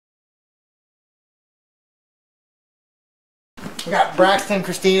We got Braxton,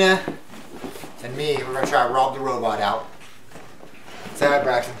 Christina, and me. We're gonna try to rob the robot out. Say hi,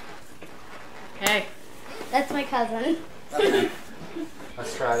 Braxton. Hey. That's my cousin. Okay.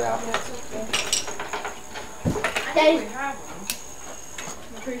 Let's try it out. I think we have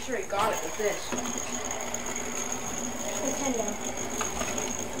one. I'm pretty sure he got it with this. Nintendo.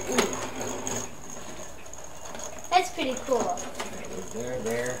 That's pretty cool.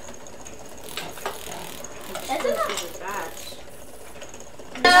 There. That's enough.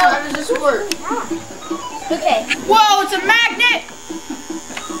 How does this work? Okay. Whoa, it's a magnet!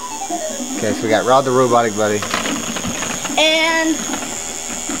 Okay, so we got Rob the Robotic Buddy. And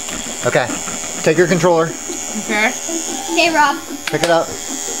Okay, take your controller. Okay. hey, Rob. Pick it up.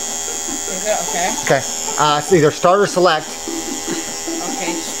 Okay. Okay, so either start or select.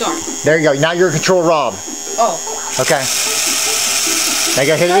 Okay, start. There you go. Now you're control Rob. Oh. Okay. Now you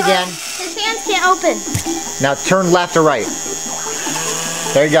gotta hit it again. His hands can't open. Now turn left or right.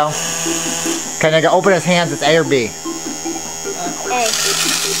 There you go. Okay, now you gotta open his hands. It's A or B. A.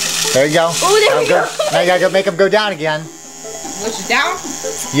 There you go. Oh, there we go. Now you gotta make him go down again. Which is down?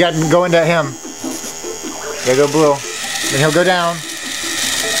 You gotta go into him. You gotta go blue. Then he'll go down.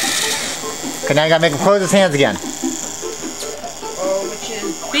 Okay, now you gotta make him close his hands again. Oh, which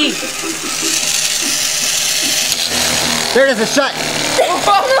is B. There it is. It's shut.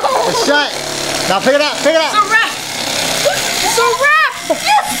 It's shut. Now pick it up. Pick it It's a up. wrap! It's a wrap!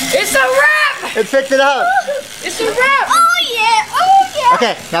 Yes. It's a wrap! It picked it up. It's a wrap! Oh yeah. Oh yeah.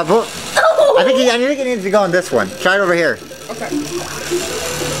 Okay, now Oh. I think it needs to go on this one. Try it over here. Okay.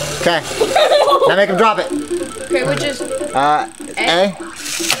 Okay. Now make him drop it. Okay, which is A.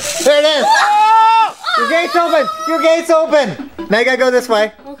 There it is. Oh! Your gate's open. Your gate's open. Now you gotta go this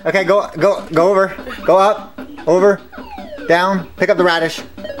way. Okay, go over. Go up. Over. Down. Pick up the radish.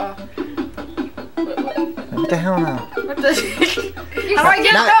 What the hell now? What the? How do I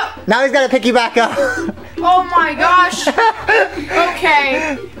get it up? Now he's gotta pick you back up. Oh my gosh.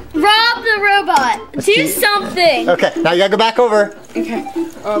 Okay. Rob the robot. Do something. Okay, now you gotta go back over. Okay.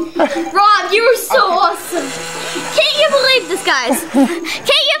 Rob, you were so awesome. Can't you believe this, guys?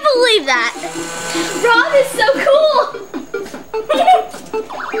 Can't you believe that? Rob is so cool.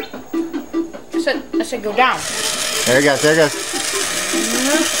 I said go down. There he goes. There he goes.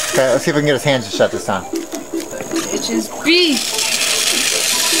 Okay, let's see if we can get his hands to shut this time. Which is B.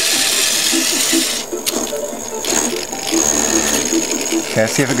 Okay,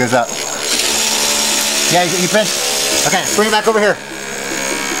 let's see if it goes up. Yeah, you pinch. Okay, bring it back over here.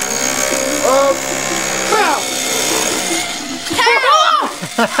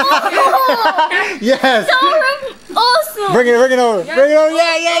 Yes. So awesome. Bring it over. Bring it over.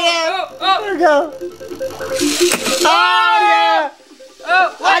 Yeah. There we go. Oh yeah.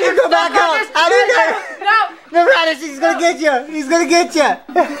 Oh, How do you go back up? How do you go? No. The radish, he's gonna get you. He's gonna get you.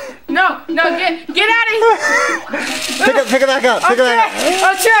 No, get out of here. Pick it back up. Pick it back up.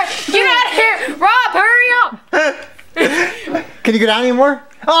 I'll try. Get out of here. Rob, hurry up. Can you get out anymore?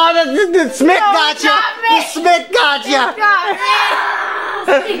 Oh, the Smith got you. not me. The Smith got you.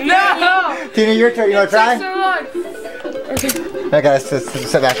 No. Tina, your turn. You wanna try? So long. Okay, let's just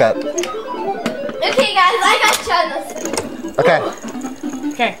sit back up. Okay, guys, I gotta try this. Okay.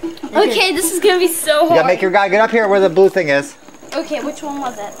 Okay. Okay, this is gonna be so You hard. gotta make your guy get up here where the blue thing is. Okay, which one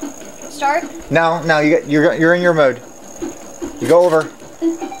was it? Start? No, you're in your mode. You go over.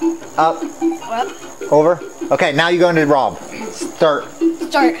 Up. Up. Over. Okay, now you go into Rob. Start.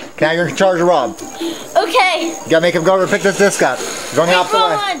 Start. Now you're in charge of Rob. Okay. You gotta make him go over and pick this disc up. You're going the opposite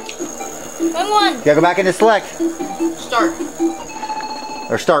way. Wrong one. You gotta go back into select. Start.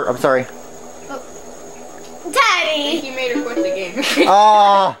 Or start, I'm sorry. Daddy. He made her quit the game.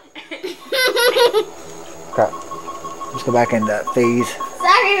 Ah. Crap. Let's go back into phase.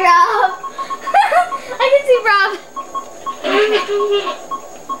 Sorry, Rob. I can see Rob.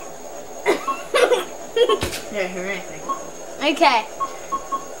 Yeah, hear anything. Okay.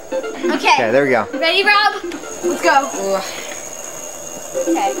 Okay. Okay, there we go. Ready, Rob? Let's go. Ugh.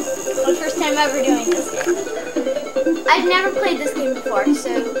 Okay. My first time ever doing this game. I've never played this game before,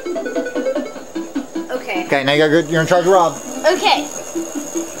 so. Okay. Okay, now you're in charge of Rob. Okay.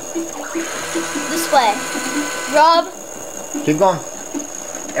 This way. Rob. Keep going.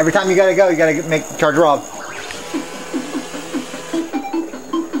 Every time you gotta go, you gotta make charge of Rob.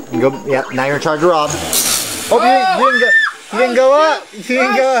 You go. Yep. Now you're in charge of Rob. Oh, you didn't go up. You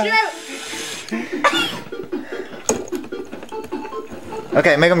didn't go up.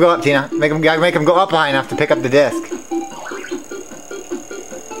 Okay, make him go up, Tina. Make him go up high enough to pick up the disc.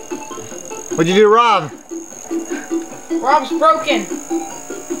 What'd you do to Rob? Rob's broken.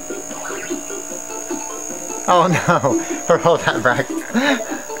 Oh no. Roll that back.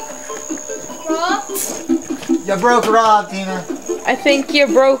 Rob? You broke Rob, Tina. I think you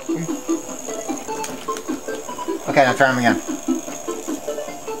broke. Okay, now try him again.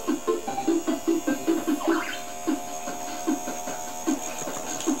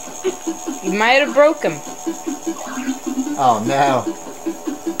 You might have broke him. Oh no.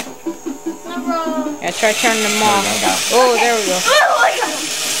 Rob. Yeah, try turning them There off. we go. Oh, there we go. Oh my god.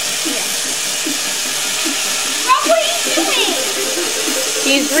 Rob, what are you doing?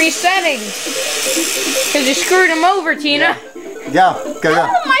 He's resetting. Because you screwed him over, Tina. Go, go, That go.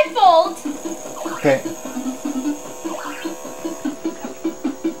 wasn't my fault. Okay.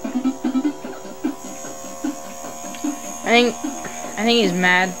 I think he's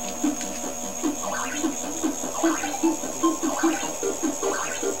mad.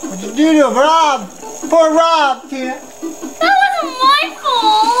 What'd you do to him, Rob? Poor Rob, Tina. That wasn't my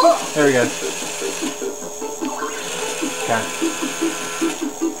fault. There we go. Okay.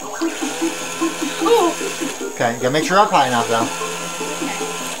 Oh. Okay, you gotta make sure up high enough though.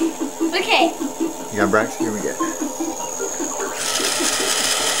 Okay. You got Brex? Here we go.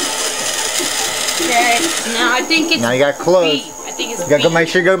 Okay. Now I think it's Now you got close. B. I think it's You gotta B. go make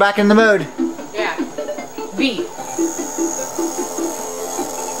sure you go back in the mode. Yeah. B.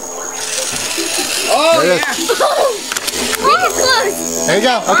 Oh, There it yeah. Make it close. There you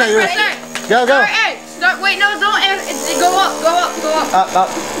go. Okay, you're go, go. Start A. Start, wait, no, don't. Go up, go up, go up. Up, up.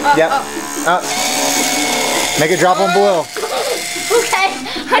 Up, Yep. up. Up. Make it drop on below. Okay.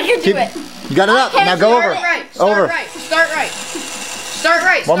 I can do Keep, it. you got it up. Okay, Now go start over. Right, start Over. right, start right. Start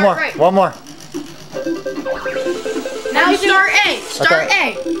right, One start more. right. One more. Now start A. Start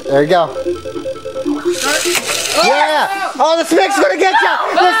Okay. A. There you go. Start. Yeah. Oh, the Smick's gonna get you.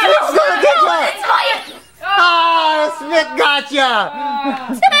 The Smick's gonna get you. It's my... Oh, the Smick got ya.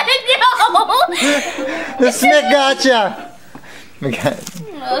 No. The Smick got ya. We got.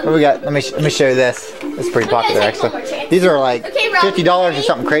 What do we got? Let me show you this. It's pretty popular take one actually. more chance. These are like Okay, Rob, $50 or ready?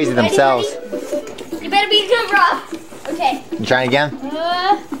 something crazy Ready, themselves. ready? You better be good, Rob. Okay. You trying again?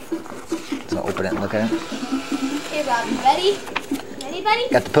 Okay, So open it and look at it. Rob. You ready? Ready, buddy?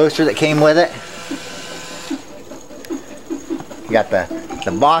 Got the poster that came with it. You got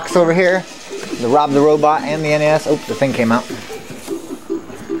the box over here. The Rob the Robot and the NES. Oh, the thing came out.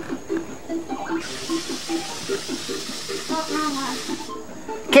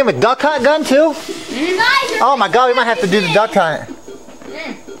 Came with duck hunt gun too? Oh my god, we might have to do the duck hunt.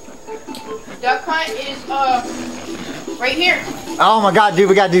 Duck hunt is right here. Oh my god, dude,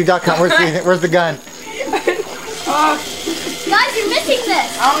 we gotta do duck hunt. Where's the gun? Guys, you're missing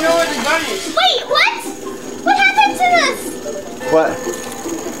this. I don't know where the gun is. Wait, what? What happened to this? What?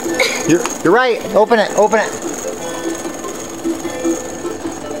 You're right. Open it. Open it.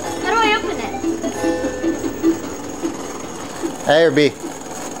 How do I open it? A or B?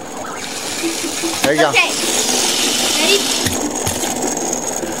 There you go. Okay. Ready?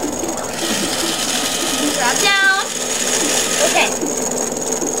 Drop down. Okay.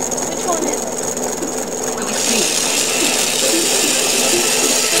 Which one is it? Let me see.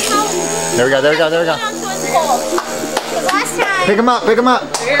 There we go. There we go. There we go. Because last time... Pick him up. Pick him up.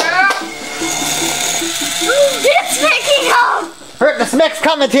 Yeah. It's picking up! Hurt, the Smick's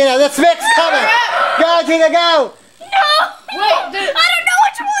coming, Tina. The Smick's coming. Go, Tina, go. No! Wait, I don't know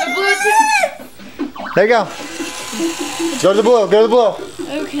which one it is! There you go. Go to the blue. Go to the blue.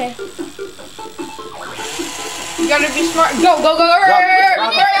 Okay. You gotta be smart. Go, go, go. Hurry, hurry,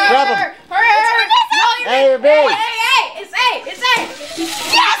 Grab him. hurry, Grab hurry, him. hurry, hurry. A or B? Hey, it's A, it's A.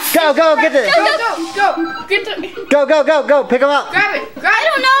 Yes! Go, go, get it. Go. Get the, Go, go, go, go. Pick him up. grab it. Grab I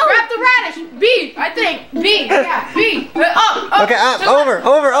don't know. Grab the radish. B, I think. B, yeah, B. Up. Okay, up. To the Over, left.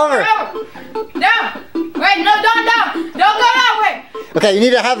 over, over. Down. Wait, no, down. Don't go that way. Okay, you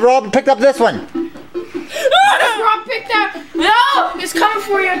need to have Rob pick up this one. Rob picked out. No, it's coming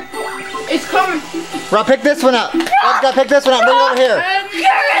for you. It's coming. Rob, pick this one up. Rob's got to pick this one up. Bring it over here. You're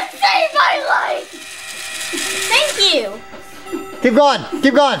gonna save my life! Thank you! Keep going.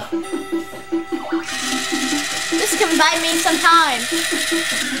 Keep going. This can buy me some time.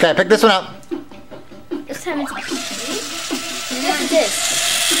 Okay, pick this one up. This time it's... What is this?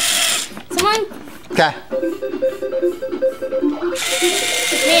 Someone... Okay.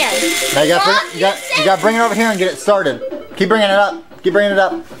 Man. Now you Rob, got to bring it over here and get it started. Keep bringing it up. Keep bringing it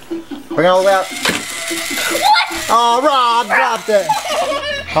up. Bring it all the way up. What? Oh, Rob dropped it.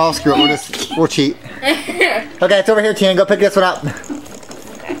 Oh, screw it. We'll cheat. Okay, it's over here, Tina. Go pick this one up.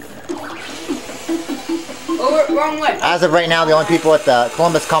 Over, wrong way. As of right now, the only people at the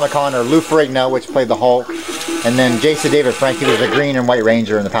Columbus Comic Con are Lou Ferrigno, which played the Hulk, and then Jason David Frank, he was the Green and White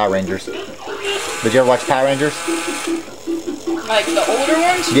Ranger in the Power Rangers. Did you ever watch Power Rangers? Like the older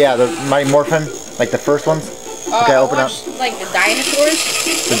ones? Yeah, the Mighty Morphin, like the first ones. Okay, open up. Like the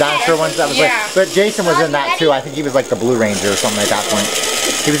dinosaurs? The dinosaur ones, that was like, but Jason was in that too. I think he was like the Blue Ranger or something at that point.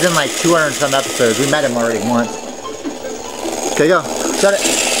 He was in like 200 and some episodes. We met him already once. Okay, go. Shut it.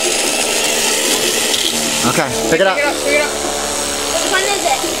 Okay, pick it up. Pick it up. Which one is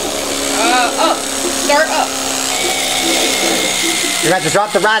it? Up. Start up. You're gonna have to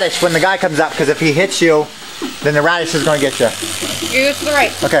drop the radish when the guy comes up, because if he hits you, then the radish is gonna get you. You go to the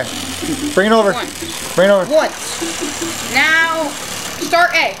right. Okay. Bring it over. One. Bring it over. Once. Now,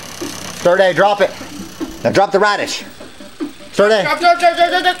 start A. Start A, drop it. Now drop the radish. Start A. Drop.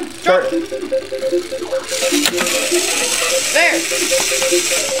 Start. There.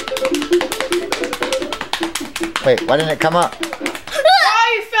 Wait, why didn't it come up?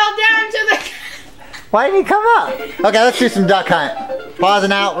 Oh, you fell down to the... Why didn't he come up? Okay, let's do some duck hunt.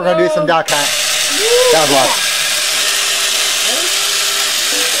 Pausing out, we're gonna do some duck hunt. That was luck.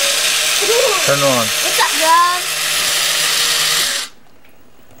 Turn it on. What's up, Rob?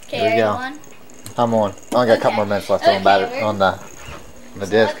 Okay, Here we go. on? I'm on. I only got a couple more minutes left on the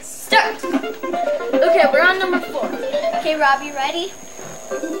disc. Let's start. Okay, we're on number 4. Okay, Rob, you ready?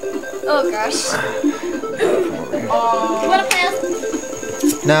 Oh gosh. You wanna play us?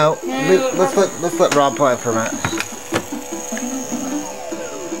 No, let's let Rob play it for a minute.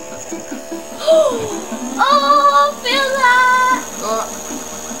 Oh, feel that!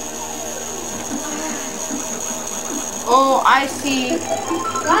 Oh, I see.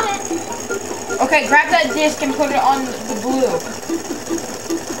 Got it. Okay, grab that disc and put it on the blue.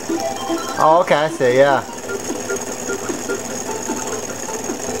 Oh, okay, I see, yeah.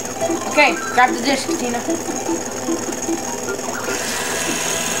 Okay, grab the disc, Tina.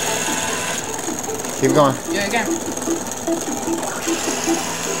 Keep going. Do it again.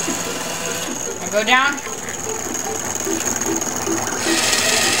 Now go down.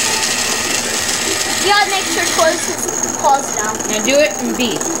 You gotta make sure to close his claws down. Now do it in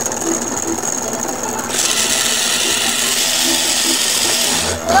B.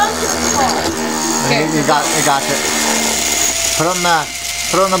 Close his claws. Okay. You got it.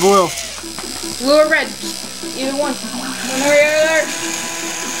 Put on the blue. Blue or red. Either one. One or the other.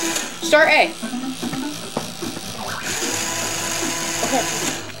 Start A. Okay.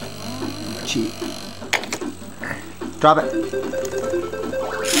 Cheat. Drop it.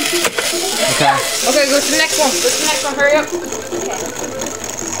 Okay. Okay, go to the next one. Go to the next one. Hurry up. Okay.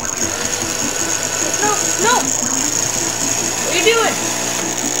 No. What are you doing?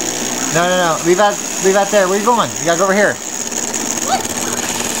 No. Leave that there. Where are you going? You gotta go over here. What?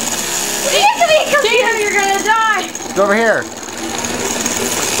 You have to be confused. Tina, you're gonna die. Go over here.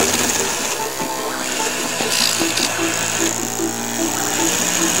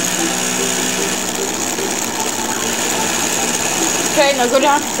 Okay, now go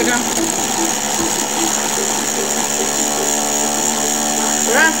down. Go down.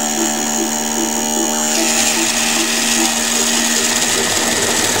 Go down.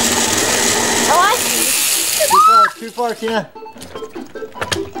 Oh, I see. Too far, Tina.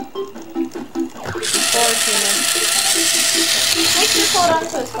 Forward, Tina. Make sure to hold on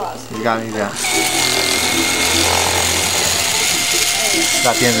to his claws. You got it.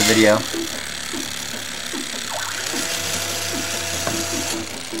 About the end of the video.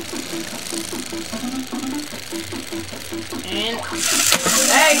 And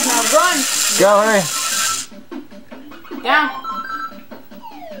hey, now run. Go, hurry. Down.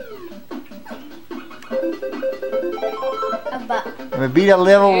 But We beat a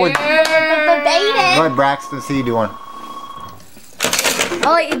level with. the Go baby. ahead, Braxton. See you do one.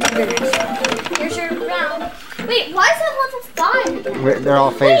 I'll let you do the next one. Here's your round. Wait, why is that level 5 again? They're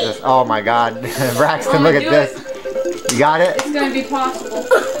all phases. Oh my God, Braxton, look at this. You got it? It's gonna be possible.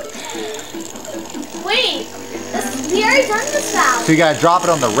 Wait, we already done this round. So you gotta drop it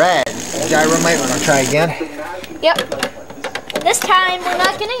on the red. Gyro mate, we're gonna try again. Yep. This time we're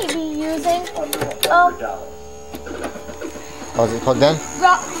not gonna be using. Oh, Oh, is it plugged in?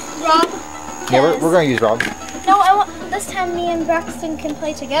 Rob. Yeah, we're gonna use Rob. No, I want. This time me and Braxton can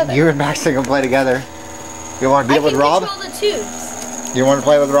play together. You and Braxton can play together. You want to beat it with Rob? I can control the tubes. You want to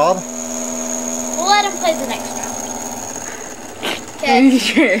play with Rob? We'll let him play the next round. Okay.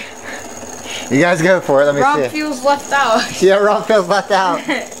 Sure. You guys go for it. Let me Rob see. feels left out. Yeah, Rob feels left out.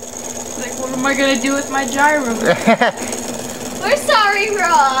 Like, what am I gonna do with my gyro? We're sorry,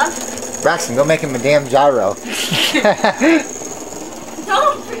 Rob. Braxton, go make him a damn gyro.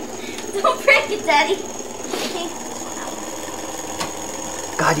 Don't break it, Daddy.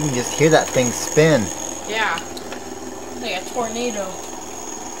 God, you can just hear that thing spin. Yeah. Like a tornado.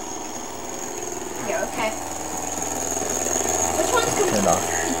 Okay. Which one's Turn it off.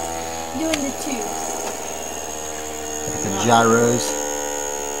 doing the tubes? The gyros.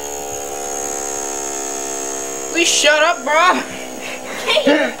 Please shut up, bro.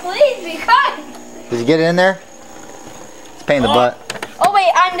 Please be quiet. Did you get it in there? It's a pain in the butt. Oh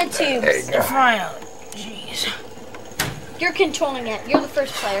wait, I'm the tubes. There you go. Finally. Jeez. You're controlling it. You're the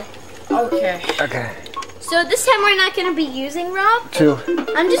first player. Okay. Okay. So this time we're not gonna be using Rob. 2.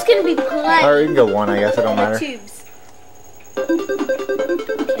 I'm just gonna be playing. Or you can go 1, I guess. It don't the matter. tubes.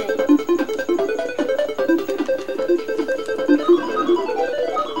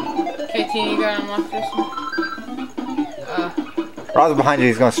 Okay, Tina, you gotta unlock this one. Rob's behind you.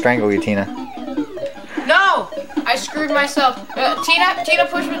 He's gonna strangle you, Tina. No! I screwed myself. Tina,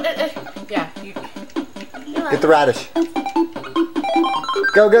 push me. Yeah. You. Get the radish.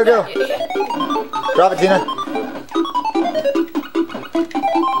 Go, go, go. Drop it, Tina.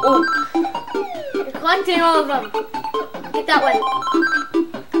 Oh. You're collecting all of them. Get that one.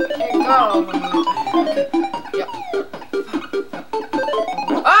 I got all of them. Yep.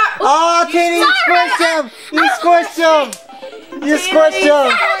 Ah! Oh, Tina, you squished him! You squished him! You squished him!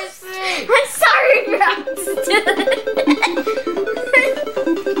 I'm sorry, Rob.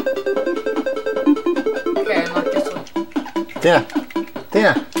 Okay, unlock this one. Tina.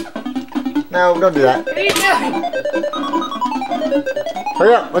 Tina. No, don't do that. What are you doing?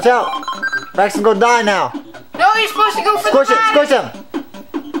 Hurry up, watch out! Maxon's gonna die now. No, you're supposed to go for Squish the it, squish him!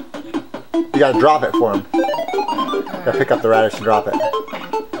 You gotta drop it for him. You gotta pick up the radish and drop it.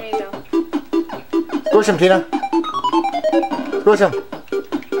 There you go. Squish him, Tina. Squish him.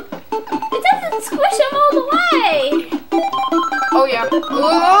 It doesn't squish him all the way. Oh, yeah.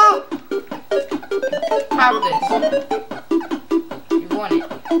 Oh! Have this. You want it.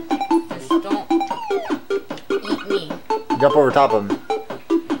 Just don't eat me. Jump over top of him.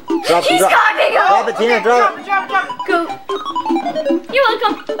 Drop, He's drop. got me. Go. Drop it, Tina, drop it. Drop it. Go. You're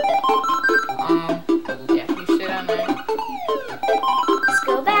welcome. Yeah, you sit on there. Let's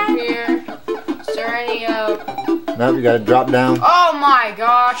go back. Here. Is there any, Nope, you gotta drop down. Oh my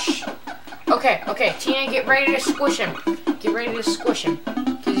gosh. Okay, Tina, get ready to squish him. Get ready to squish him.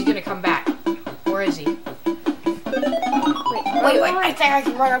 Because he's gonna come back. Where is he? Wait, I think I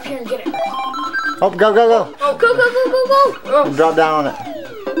can run up here and get it. Oh, go, go, go. Oh, Go, go, go, go, go. And drop down on it.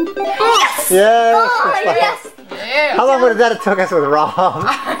 Yes. Yes. Oh, yes. Yeah. How long would that have took us with Rob?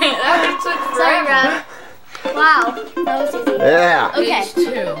 That took Sorry, forever. Rob. Wow, that was easy. Yeah. Okay. Page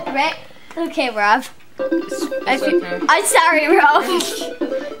 2. Right? Okay, Rob. It's okay. I'm sorry, Rob.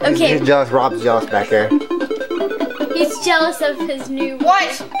 Okay. He's jealous. Rob's jealous back there. He's jealous of his new.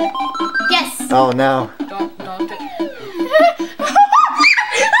 What? Yes. Oh no. Don't do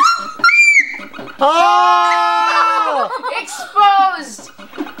Oh! Exposed!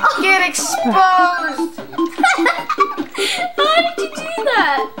 Get exposed! How did you do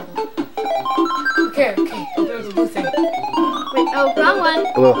that? Okay, open the blue thing. Wait, oh, wrong one.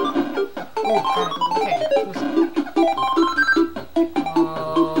 Blue. Oh, got it. Okay, blue thing.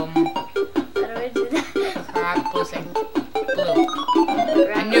 How do I do that? Crap, blue thing.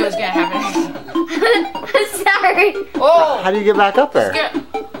 Blue. I knew it was gonna happen. I'm sorry. Oh! How do you get back up there?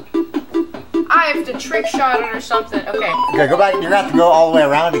 I have to trick shot it or something. Okay. Okay, go back. You're gonna have to go all the way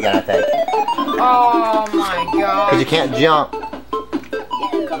around again, I think. Oh my Because you god. can't jump. You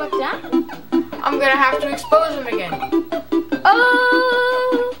can go back down? I'm gonna have to expose him again.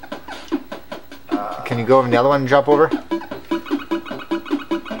 Oh. Can you go over the other one and jump over?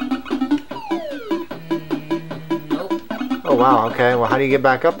 Nope. Oh wow. Okay. Well, how do you get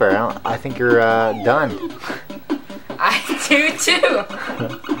back up there? I think you're done. I do too.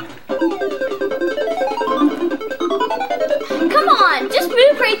 Come on, just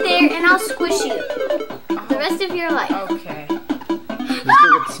move right there and I'll squish you. The rest of your life. Okay. Just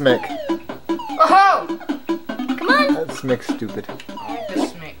go get the smick. Oh! Come on. That smick's stupid. I like the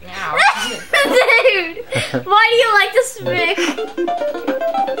smick now. Dude, why do you like the smick?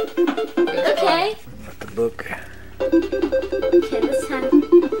 Okay. The book. Okay, this time.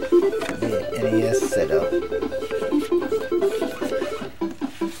 The NES setup.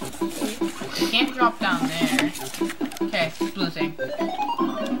 You can't drop down there. Okay, blue thing.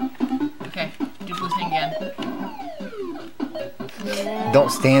 Okay, do blue thing again.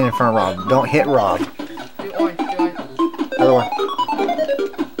 Don't stand in front of Rob. Don't hit Rob. Do orange, do orange. Other one.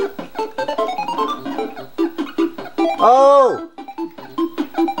 Oh!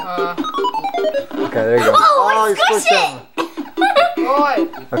 Okay, there you go. Oh, I you squished squished it! him. Boy!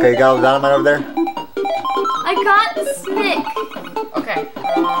 Okay, you got all the dynamite over there? I got the smick. Okay,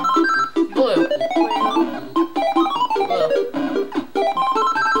 blue. Blue.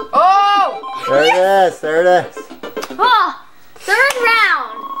 Oh! There it is. There it is. Oh, third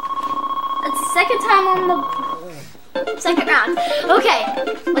round. That's the second time on the second round. Okay,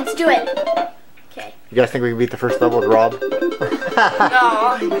 let's do it. Okay. You guys think we can beat the first level with Rob? No.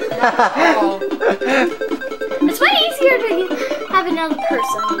 It's way easier to have another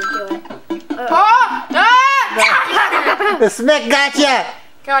person to do it. The Smick got ya!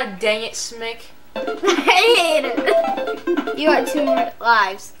 God dang it, Smick. I hate it. You got 2 more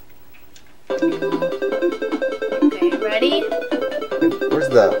lives. Okay, ready? Where's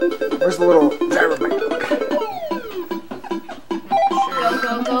the little gyro mic?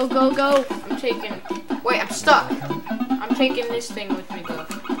 Go. I'm taking. Wait, I'm stuck. I'm taking this thing with me though.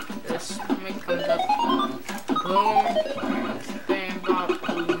 This Smick comes up. Boom. Bam, bop,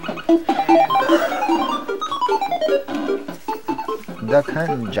 boom. Duck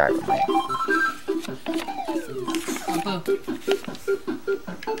Hunt gyro mic.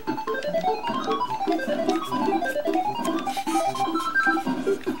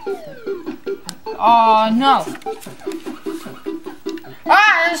 Oh no!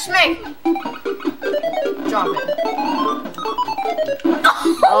 Ah, there's a snake! Drop it.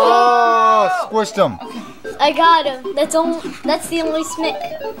 Oh, squished him. I got him. That's the only Smick.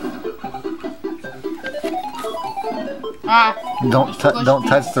 Ah. Don't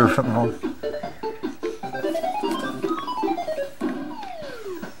touch the remote.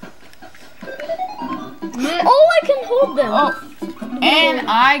 Oh, I can hold them. Oh, and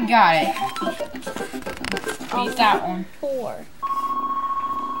I got it. Beat that one. 4.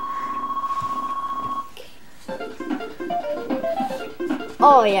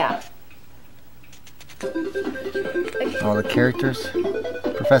 Oh yeah. All the characters.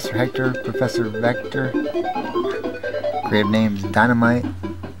 Professor Hector, Professor Vector. Creative names: Dynamite,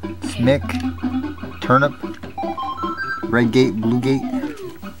 Smick, Turnip, Red Gate, Blue Gate.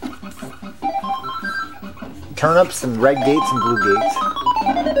 Turnips and red gates and blue gates.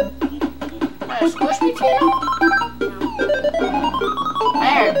 Squish me, Tina? I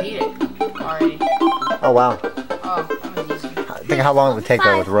already beat it already. Oh wow. Oh, that was easy. Think how long it would take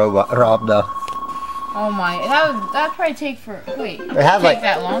that with Rob though. Oh my, that'd probably take for, wait, It had like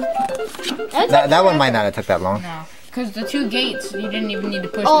that long? that one might not have took that long. No, because the 2 gates, you didn't even need to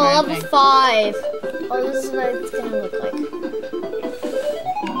push Oh, through level anything. 5. Oh, this is what it's gonna look like.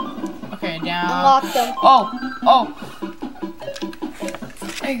 Okay, down. Unlock them. Oh.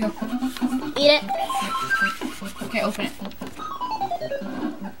 There you go. Eat it. Okay, open it.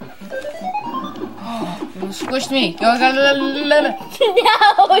 Oh, it squished me. Go. No.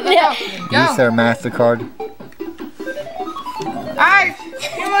 Use their MasterCard. You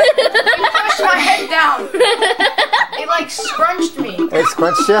pushed my head down. It like scrunched me. It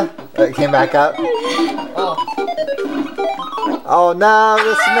scrunched you? It came back up? Oh. Oh no,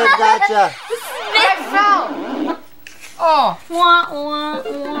 the Smith got ya! I fell. Oh. Wah, wah,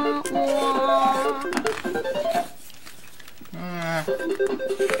 wah, wah.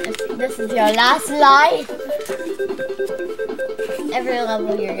 This is your last life. Every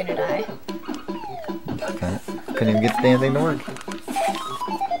level you're gonna die. Okay. Couldn't even get the damn thing to work.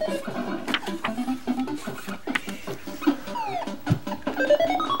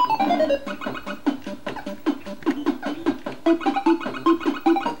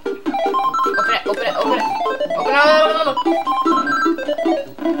 Open it. Open it.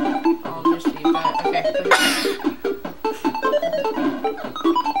 I'll just leave that. Okay.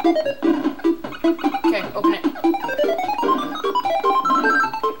 Okay, open it.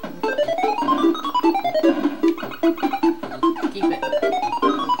 Keep it.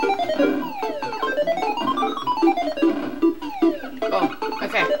 Oh,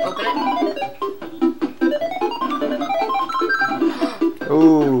 okay, open it.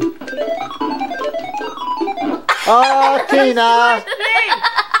 Ooh. Oh, Tina!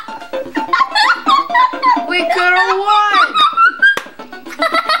 We could have won!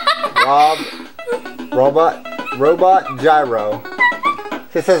 Robot Gyro.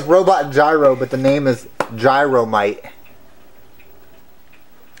 It says Robot Gyro, but the name is Gyromite.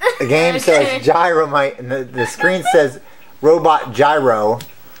 The game says Gyromite, and the screen says Robot Gyro.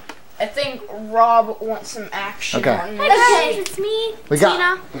 I think Rob wants some action Okay. on this. Okay, it's me, We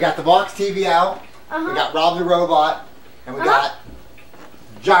Tina. got the box TV out. We got Rob the Robot, and we got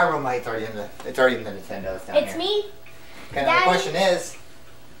Gyromite. It's already in the Nintendo. It's down It's here. me. Okay, now the question is,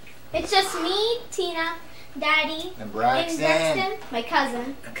 It's just me, Tina, Daddy, and Braxton. my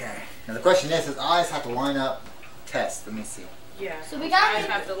cousin. Okay. Now the question is I just have to line up test. Let me see. Yeah. So we got I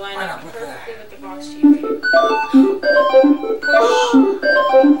have to line Line up up with perfectly with the box TV.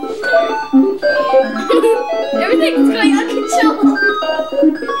 Everything's going out of control.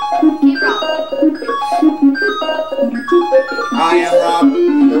 Okay, Rob.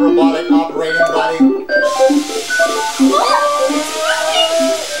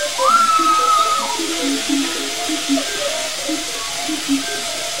 Do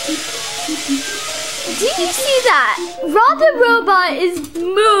you see that? Rob the robot is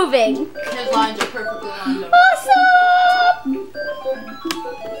moving. His lines are perfectly lined up. Awesome!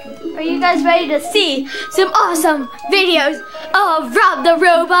 Are you guys ready to see some awesome videos of Rob the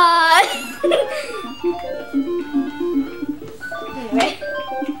robot? Anyway.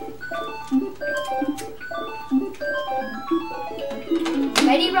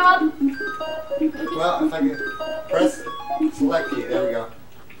 Ready, Rob? Well, if I can press select key, there we go.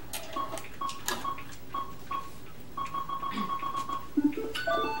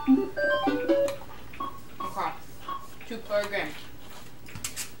 Okay. 2-player game.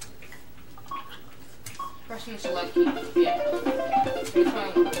 Pressing the select key. Yeah.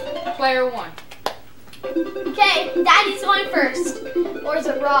 Player 1. Okay, Daddy's going first. Or is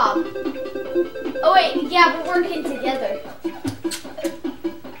it Rob? Oh wait, yeah, we're working together.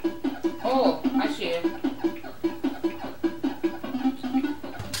 Oh, I see it.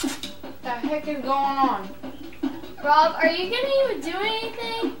 What the heck is going on? Rob, are you gonna even do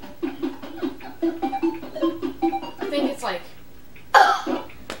anything? I think it's like...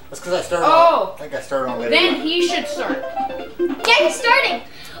 That's because I started. Oh! I think I started on later. Then he should start. Yeah, he's starting.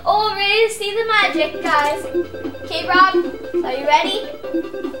 Oh, we're ready to see the magic, guys. Okay, Rob, are you ready?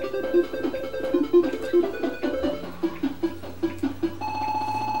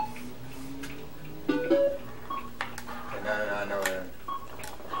 No, I know it.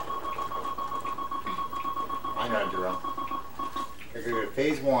 I know how to do wrong. Okay, go to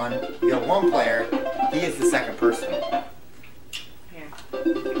phase 1. You got 1 player. He is the second person. Yeah.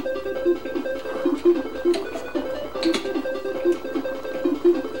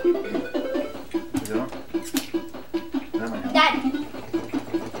 Is it on? That might help. Dad.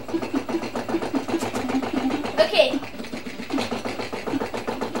 Okay.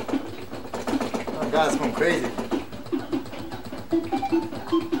 Oh God, it's going crazy.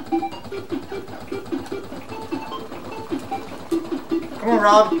 Come on,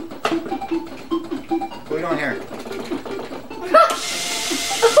 Rob. What are we doing here?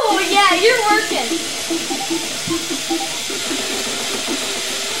 Oh yeah, you're working.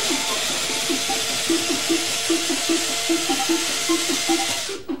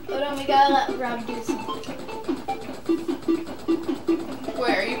 Hold on, we gotta let Rob do something.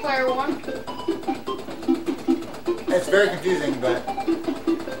 Wait, are you player 1? It's very confusing, but...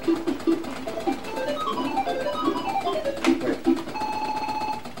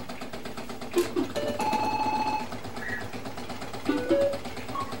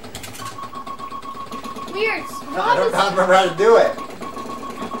 Weird. I don't remember how to do it.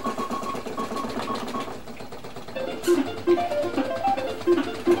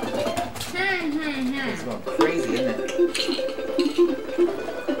 It's going crazy, isn't it?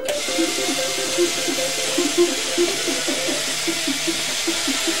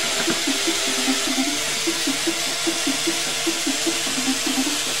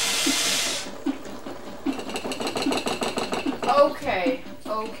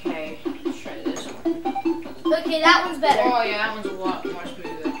 Okay. Let's try this one. Okay, that one's better. Oh yeah, that one's a lot more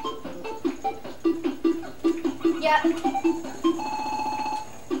smoother. Yeah.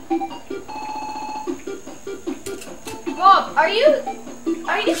 Rob, are you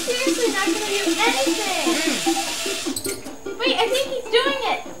seriously not gonna do anything? Wait, I think he's doing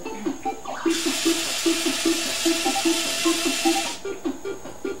it.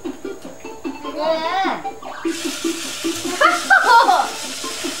 What's going on?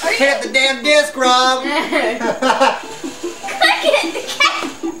 Hit the damn disc, Rob! Click it!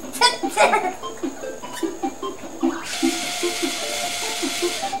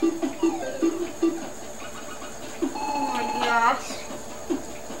 Oh my gosh.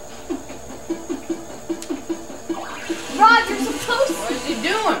 Rob, you're supposed to. What is he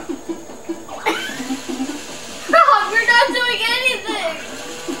doing? Rob, we're not doing anything.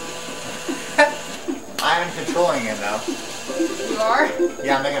 I'm controlling him now. You are?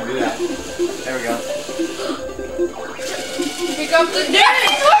 Yeah, I'm making him do that. There we go. Pick up the disc!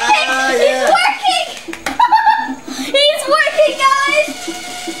 He's working! Yeah. He's working! He's working, guys!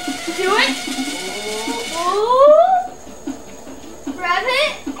 Do it! Ooh. Grab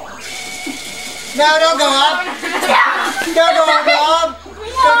it! No, don't go up! Don't go up, Rob!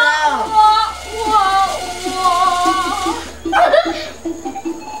 Go down!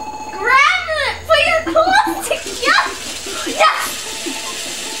 Grab it! Put your claws together! Yes!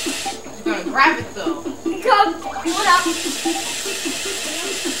 He's gonna grab it though. Come, pull it up.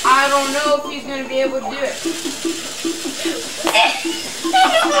 I don't know if he's gonna be able to do it.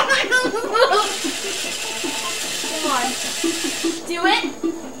 Come on. Do it.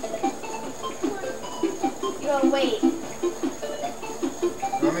 You gotta wait.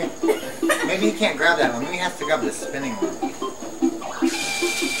 maybe he can't grab that one. Maybe he has to grab the spinning one.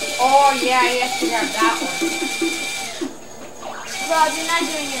 Oh yeah, he has to grab that one. Rob, you're not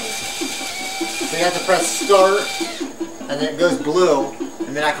doing anything. So you have to press start, and then it goes blue,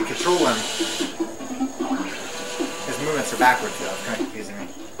 and then I can control him. His movements are backwards though, it's kind of confusing me.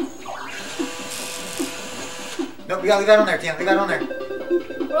 Nope, we gotta leave that on there, Tim. Leave that on there.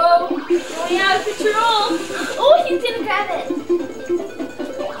 Whoa, going out of control. Oh, he's gonna grab it.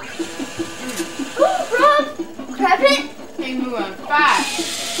 Oh, Rob, grab it. Hey, moving fast.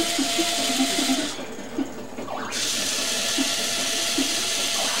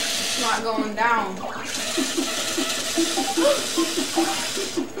 It's not going down.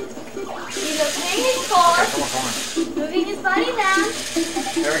 He's opening his car, Come on. moving his body down.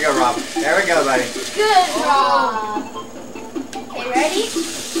 There we go, Rob. There we go, buddy. Good, Rob. Okay, ready?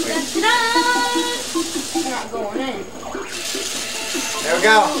 Dun, dun, dun. It's not going in. There we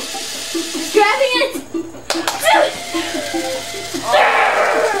go. He's grabbing it.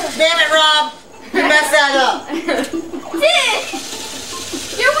 Damn it, Rob! You messed that up. Dude,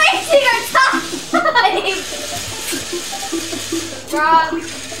 you're wasting our time. Rob,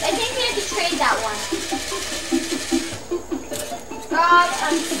 I think we have to trade that one. Rob,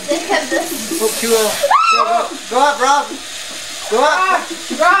 I'm sick of this. Oh, too low. Go up, Rob. Go up.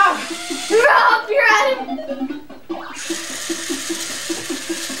 Rob! Rob, you're out of...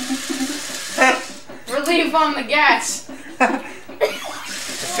 Relief on the gas.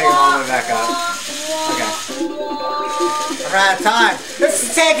 Let's take it all the way back up. Okay. I'm out of time. This is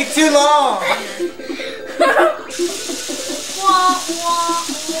taking too long.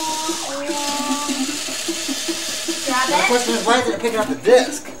 Grab The it. question is, why isn't it picking up the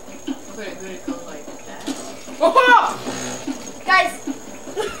disc? Put it go like that. Oh! Guys,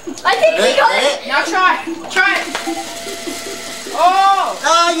 I think we got it. Now try it. Try it. Oh!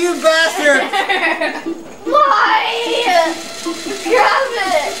 Oh, you bastard! Why? Grab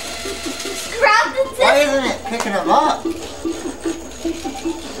it. Grab the Why disc. isn't it picking them up?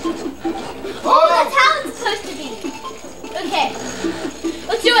 Oh, that's how it's supposed to be. Okay.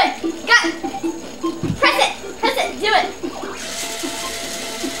 Let's do it. Got it. Press it. Press it. Do it.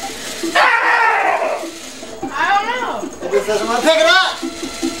 I don't know. Maybe it doesn't want to pick it up.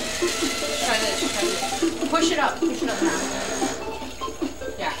 Try this. Push it up. Push it up now.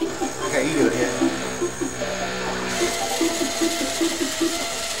 Yeah. Okay, you do it here.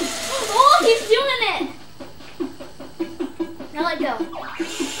 Oh, he's doing it. Now let go.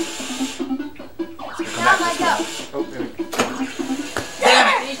 Now let go. Oh, there we go. Damn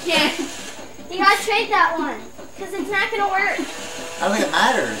it! You can't. You gotta trade that one. Because it's not gonna work. I don't think it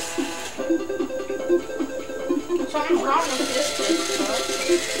matters. Something's wrong with this disc.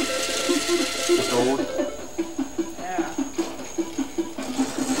 It's old. Yeah.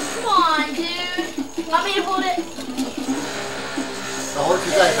 Come on, dude. Want me to hold it? So hold it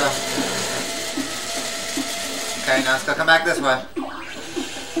too tight, though. Okay, now it's gonna come back this way.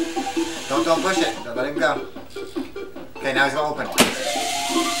 Don't push it. Don't let him go. Okay, now he's gonna open.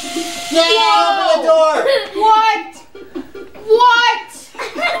 Yeah! Open the door! What? What?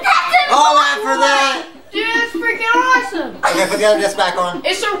 All that for that! Dude, that's freaking awesome! Okay, put the other disc back on.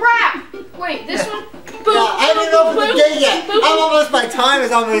 It's a wrap! Wait, this one? Boom! Yeah, I didn't open the gate yet. I'm almost, my time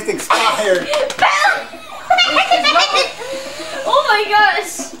is almost expired. Oh my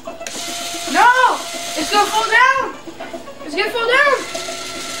gosh. No! It's gonna fall down! It's gonna fall down!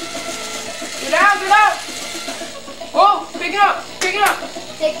 Get out, get out! Oh, pick it up, pick it up!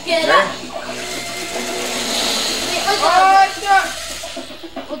 Pick it up. Wait, let's go. Oh, it's stuck!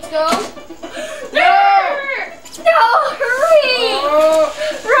 Let's go. No! No, hurry! Oh.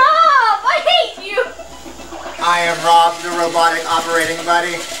 Rob, I hate you. I am Rob, the robotic operating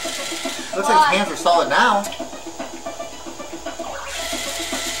buddy. Looks like his hands are solid now.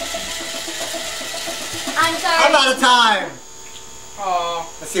 I'm sorry. I'm out of time. Oh.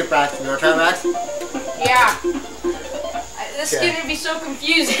 Let's see if Brax, you want to try Brax? Yeah. This is Okay. gonna be so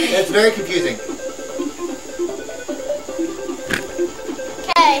confusing. It's very confusing.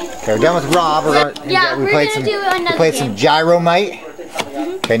 Okay. Okay, we're done with Rob. We're gonna, Yeah, we're played gonna do another we played game. some Gyromite.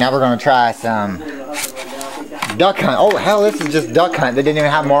 Okay, now we're gonna try some Duck Hunt. Oh hell, this is just Duck Hunt. They didn't even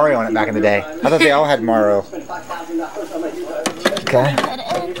have Mario on it back in the day. I thought they all had Mario. Okay,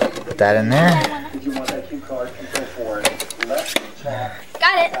 put that in there.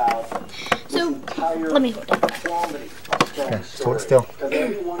 Got it. So, let me hold it. Okay, just hold it still.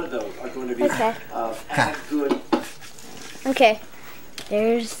 Okay. Okay.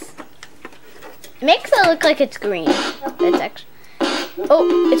 There's... Makes it look like it's green. It's actually...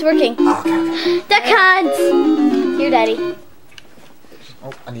 Oh, it's working. Okay. Duck Hunt! Here, Daddy.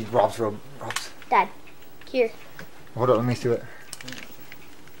 Oh, I need Rob's robe. Rob's. Dad, here. Hold on, let me see it.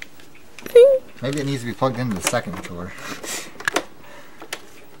 Maybe it needs to be plugged into the second controller.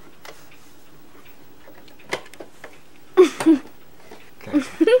 Okay.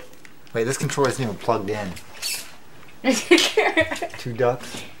 Wait, this controller isn't even plugged in. 2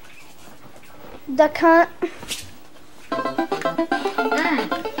 ducks. Duck hunt.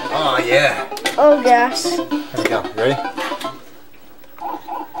 Oh yeah. Oh gosh. Here we go. You ready?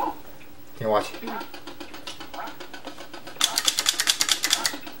 Can you watch?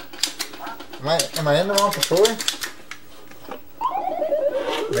 Am I in the wrong controller?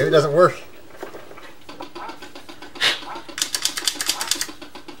 Maybe it doesn't work.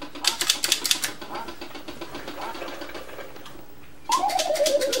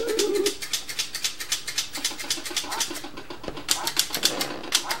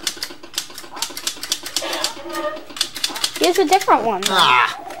 Here's a different one.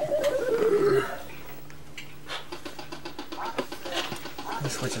 Ah!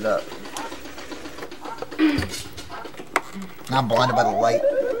 Let's switch it up. Now I'm blinded by the light.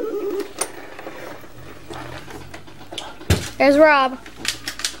 There's Rob.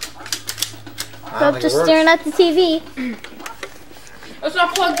 Rob just staring at the TV. It's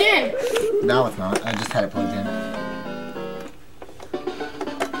not plugged in. No, it's not. I just had it plugged in.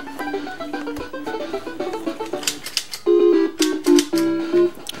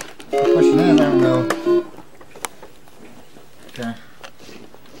 The question is, I don't know. Okay.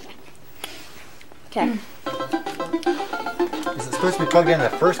 Okay. Is it supposed to be plugged into the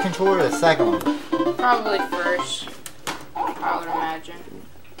first controller or the second one? Probably first. I would imagine.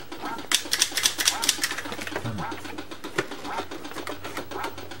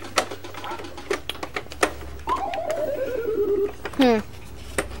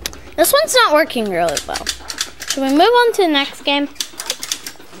 This one's not working really well. Should we move on to the next game?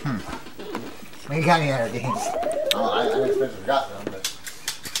 We got any other games? Oh, I expect we got them, but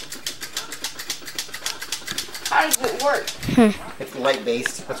How does it work? it's light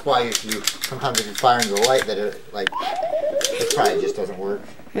based. That's why if you sometimes if you fire into the light, that it probably just doesn't work.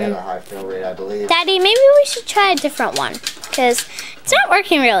 They have a high fail rate, I believe. Daddy, maybe we should try a different one because it's not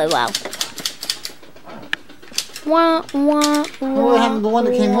working really well. Wah, wah, wah, What happened to the one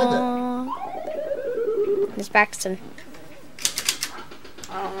that came with it? It's Braxton.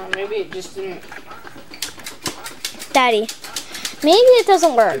 I don't know. Maybe it just didn't. Daddy, maybe it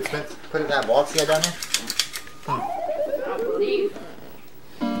doesn't work. Put it in that box you got down there. I believe.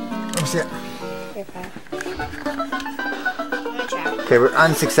 Let me see it. You're fine. Okay, we're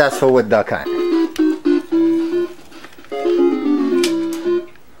unsuccessful with duck hunt.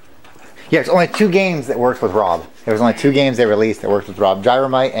 Yeah, there's only 2 games that works with Rob. There was only 2 games they released that worked with Rob.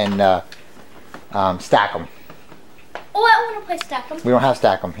 Gyromite and Stack'em. Oh, I want to play Stack'em. We don't have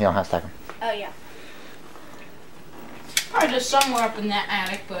Stack'em. You don't have Stack'em. Oh, yeah. Probably just somewhere up in that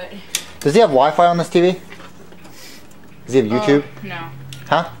attic, but. Does he have Wi-Fi on this TV? Does he have YouTube? No.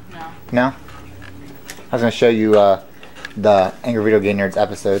 Huh? No. No? I was going to show you the Angry Video Game Nerds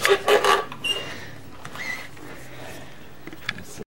episode.